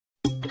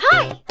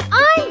Hi,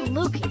 I'm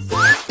Lucas.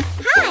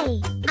 Hi,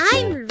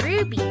 I'm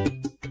Ruby.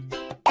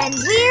 And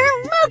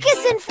we're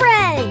Lucas and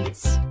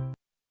Friends.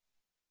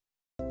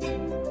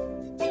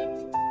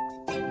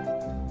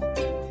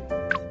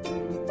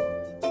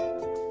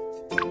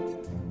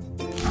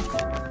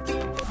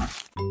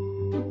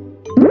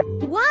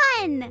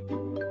 One.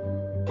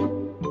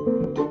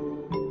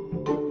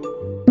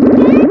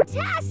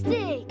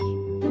 Fantastic!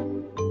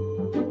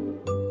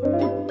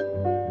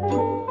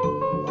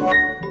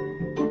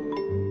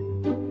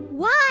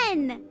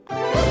 One.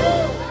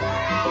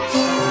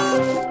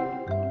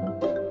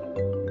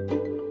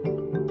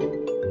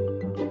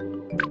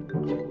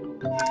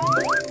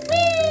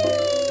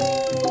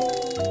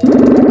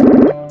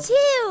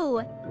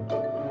 Two.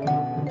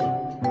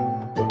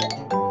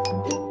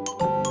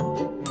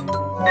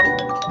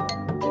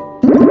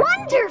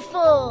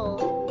 Wonderful!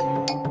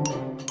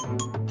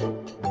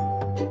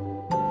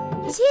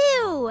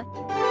 Two.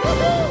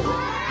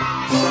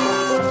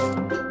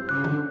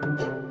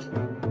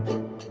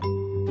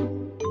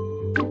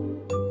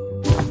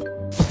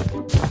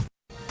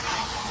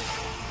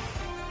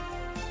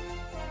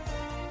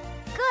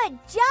 Good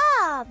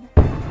job!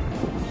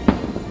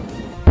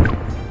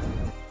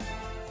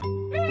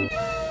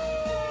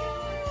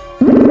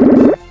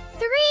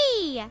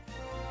 Three.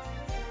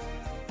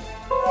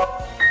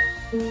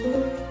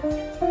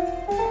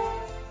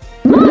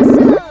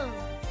 Awesome!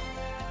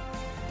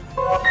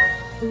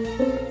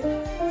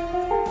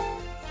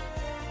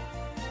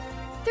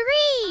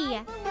 Three.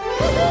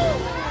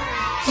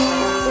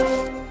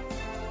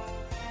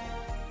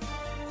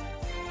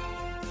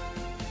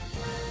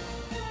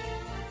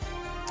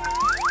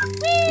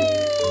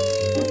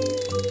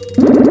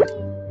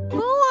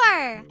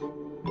 Four.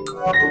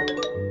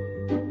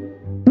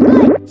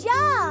 Good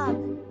job!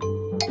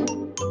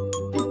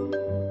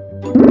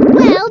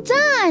 Well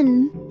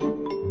done!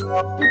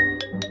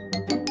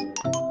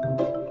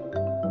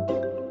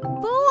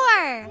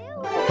 Four.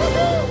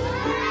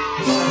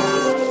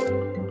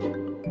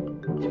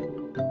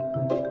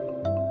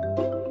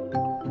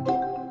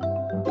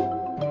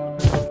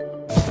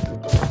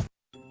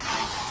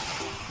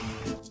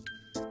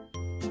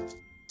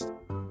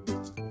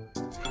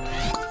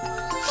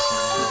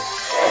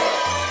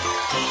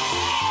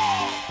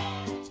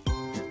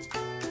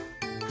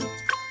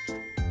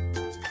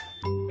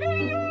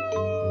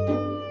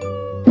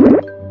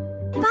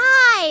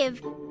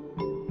 Five.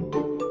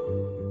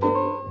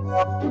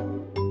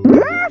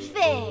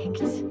 Perfect!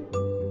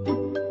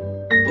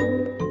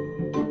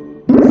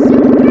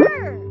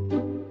 Superb!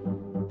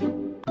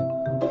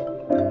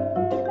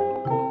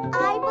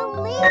 I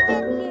believe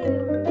in you.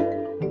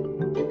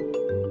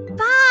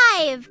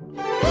 Five.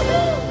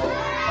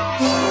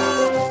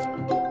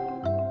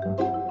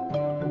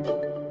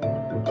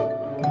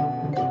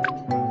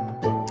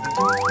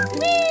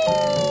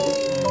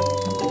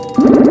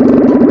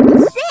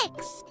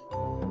 Six.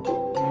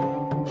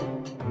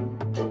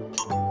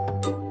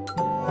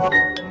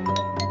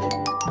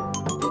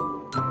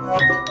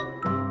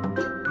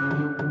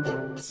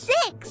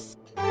 Six.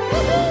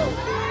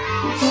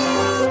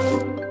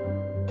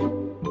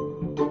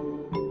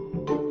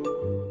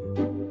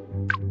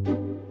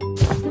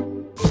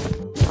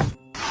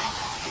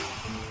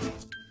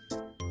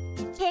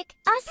 Pick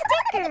a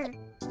sticker.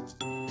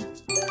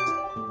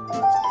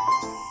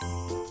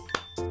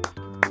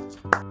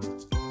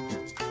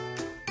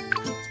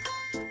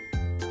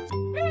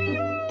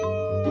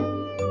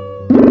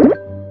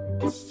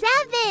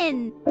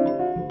 Seven.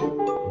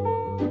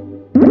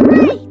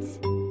 Great!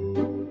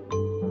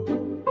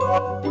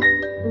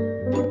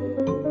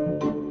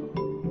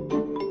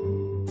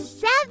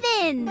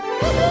 Seven.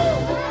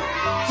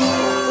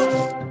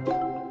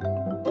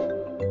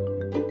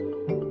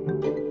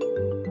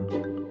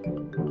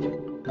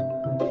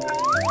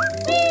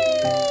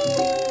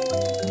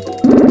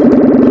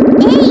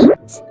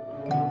 Eight.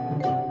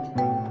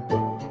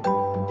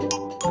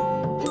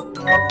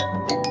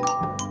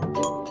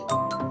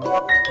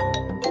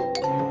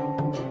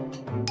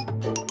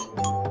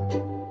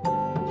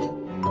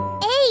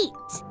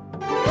 Eight.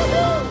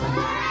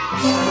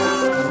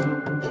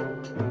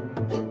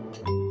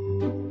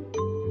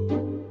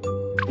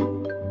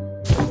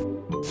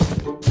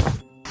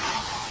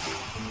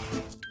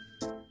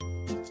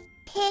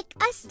 Pick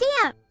a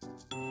stamp.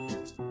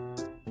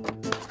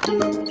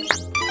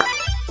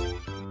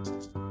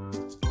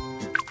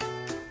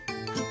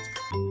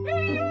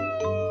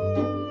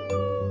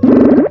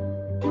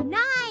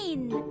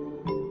 Nine.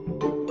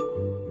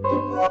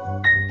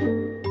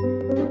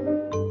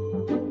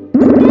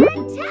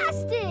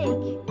 Fantastic!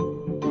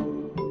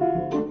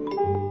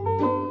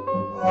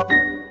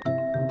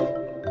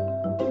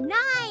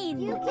 Nine.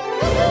 You can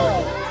do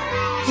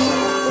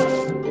it.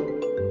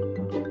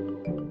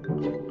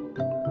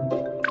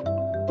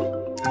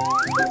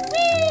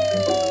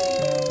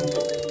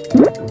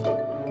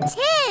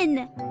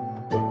 10.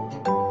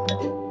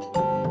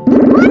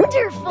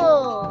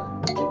 Wonderful!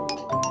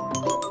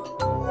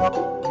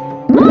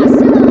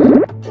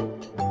 Awesome!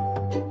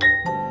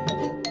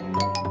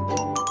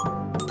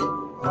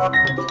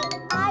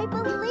 I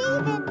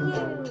believe in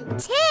you.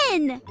 10.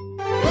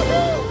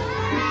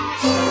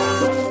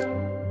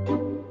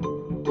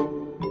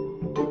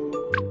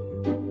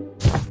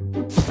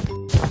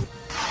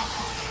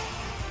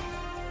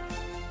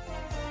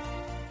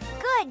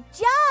 Good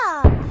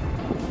job!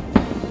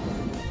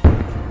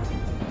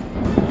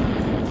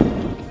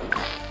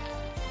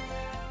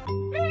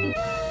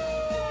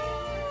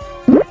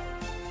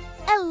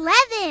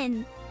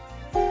 11.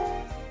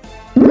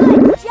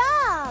 Good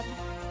job!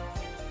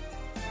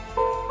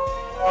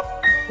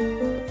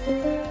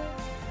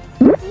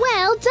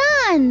 Well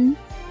done!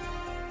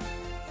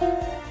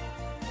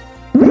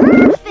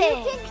 Perfect!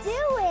 You can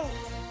do it!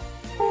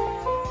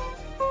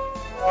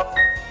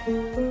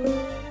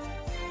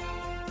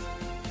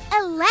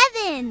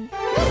 11.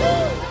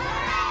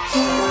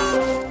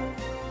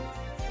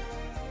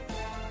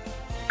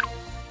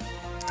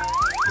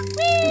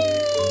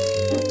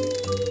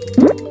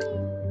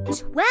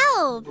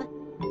 12.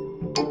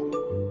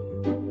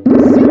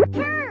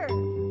 Superb!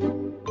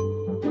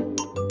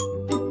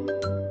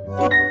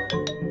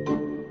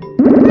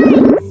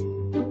 Great!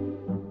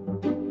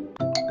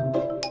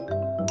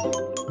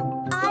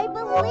 I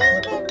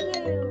believe in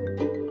you!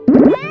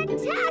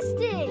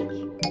 Fantastic!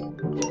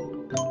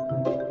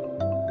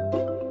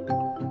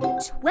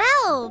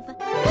 12.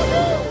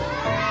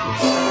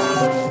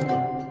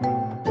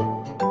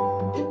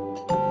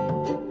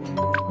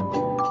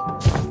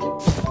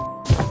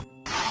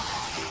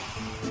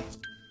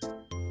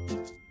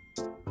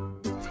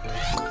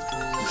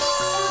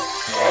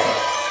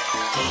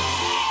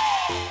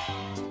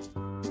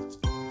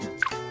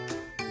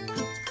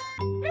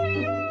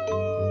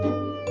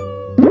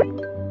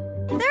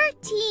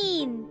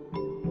 13.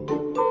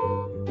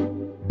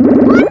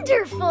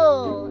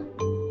 Wonderful!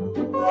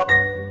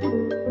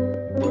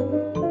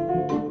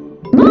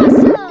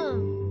 Awesome!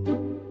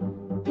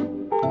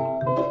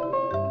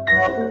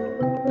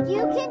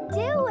 You can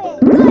do it!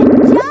 Good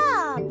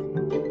job!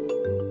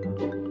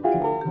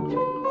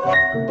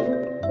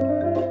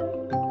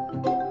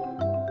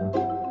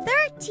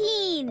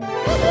 13.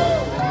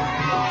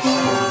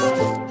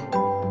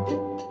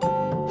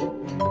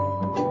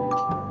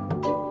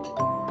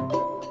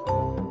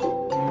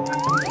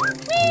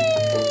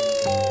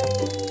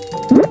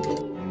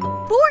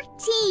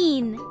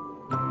 14.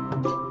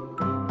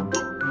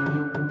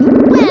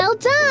 Well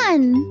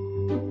done!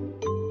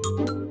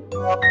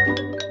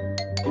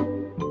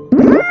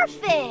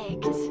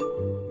 Perfect!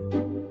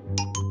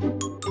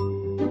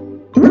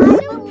 I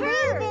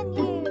believe in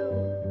you!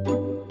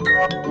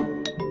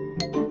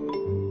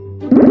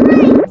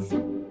 Great!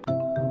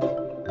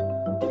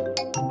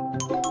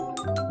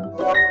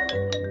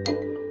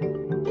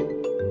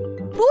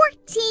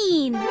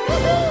 14.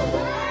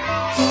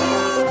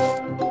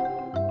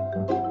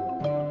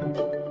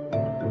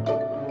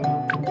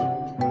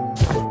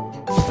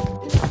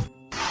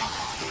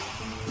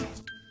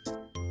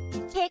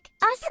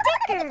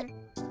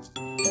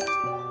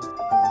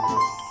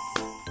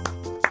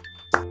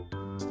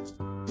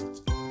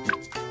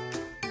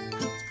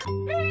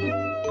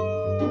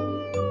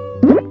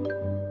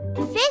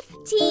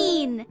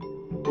 15.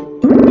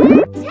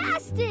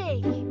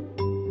 Fantastic!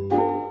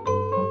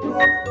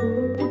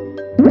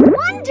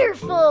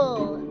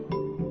 Wonderful!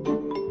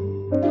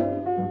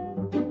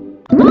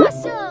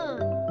 Awesome!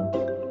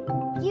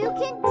 You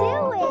can do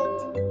it!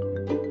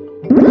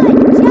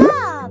 Good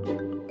job!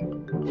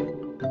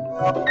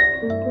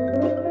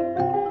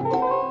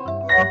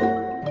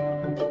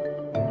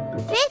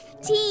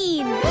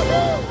 15.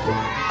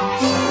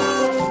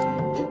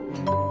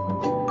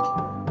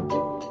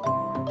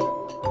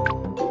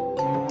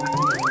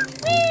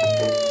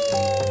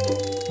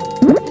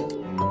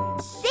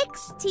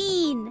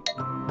 16.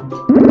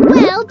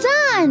 Well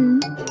done!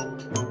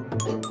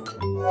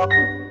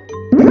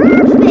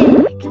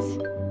 Perfect!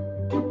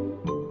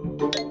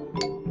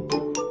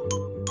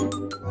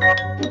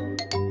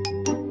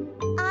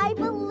 I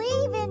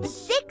believe in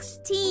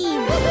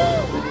 16.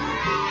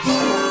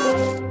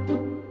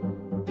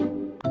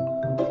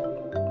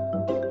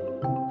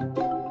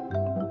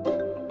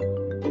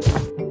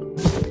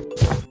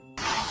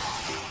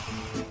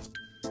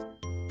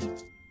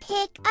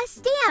 Pick a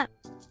stamp.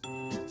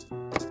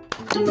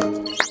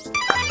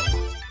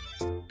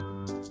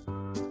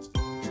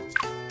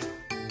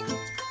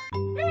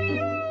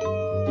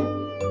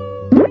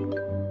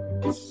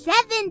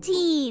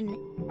 Seventeen.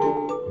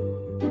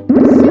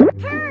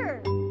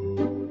 Superb!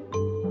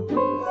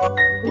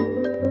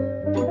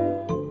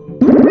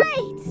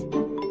 Great!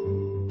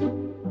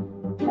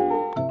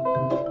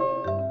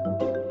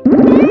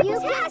 You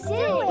can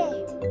do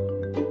it.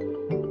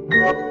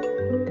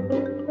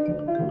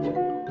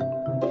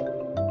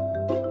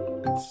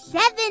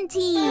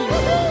 17.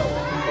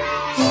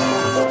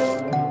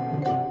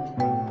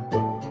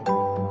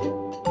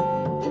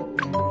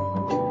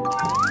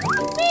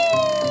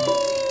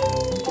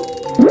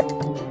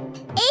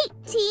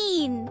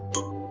 18.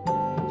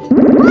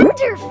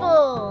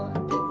 Wonderful!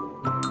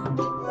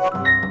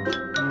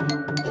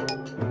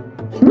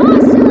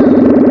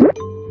 Awesome!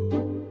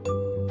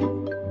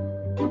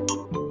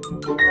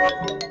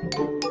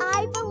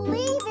 I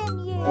believe in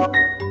you.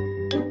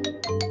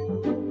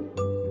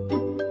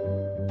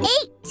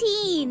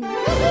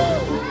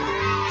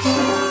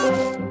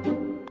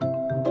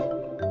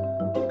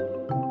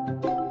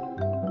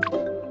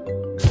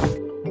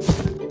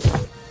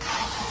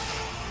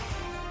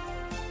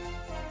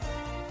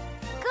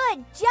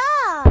 Good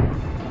job!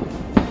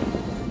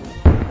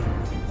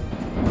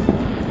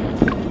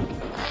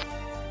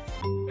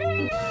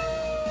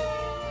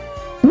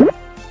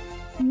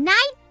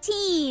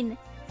 19.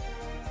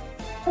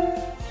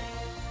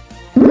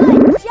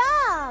 Good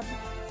job!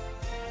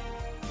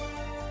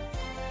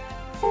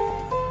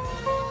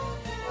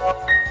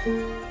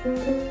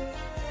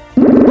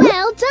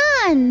 Well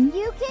done!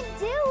 You can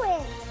do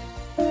it!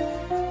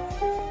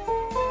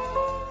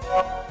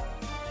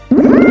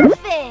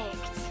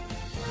 Perfect!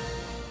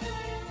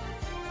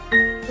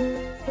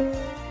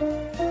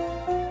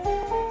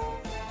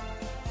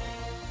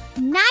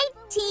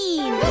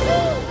 Whee!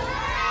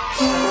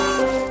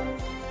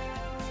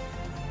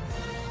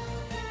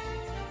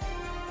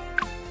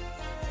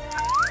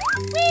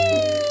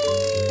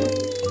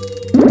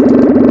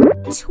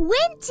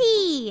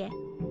 20.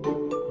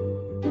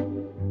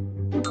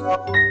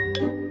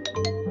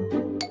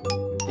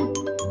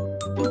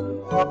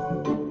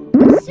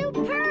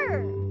 Superb!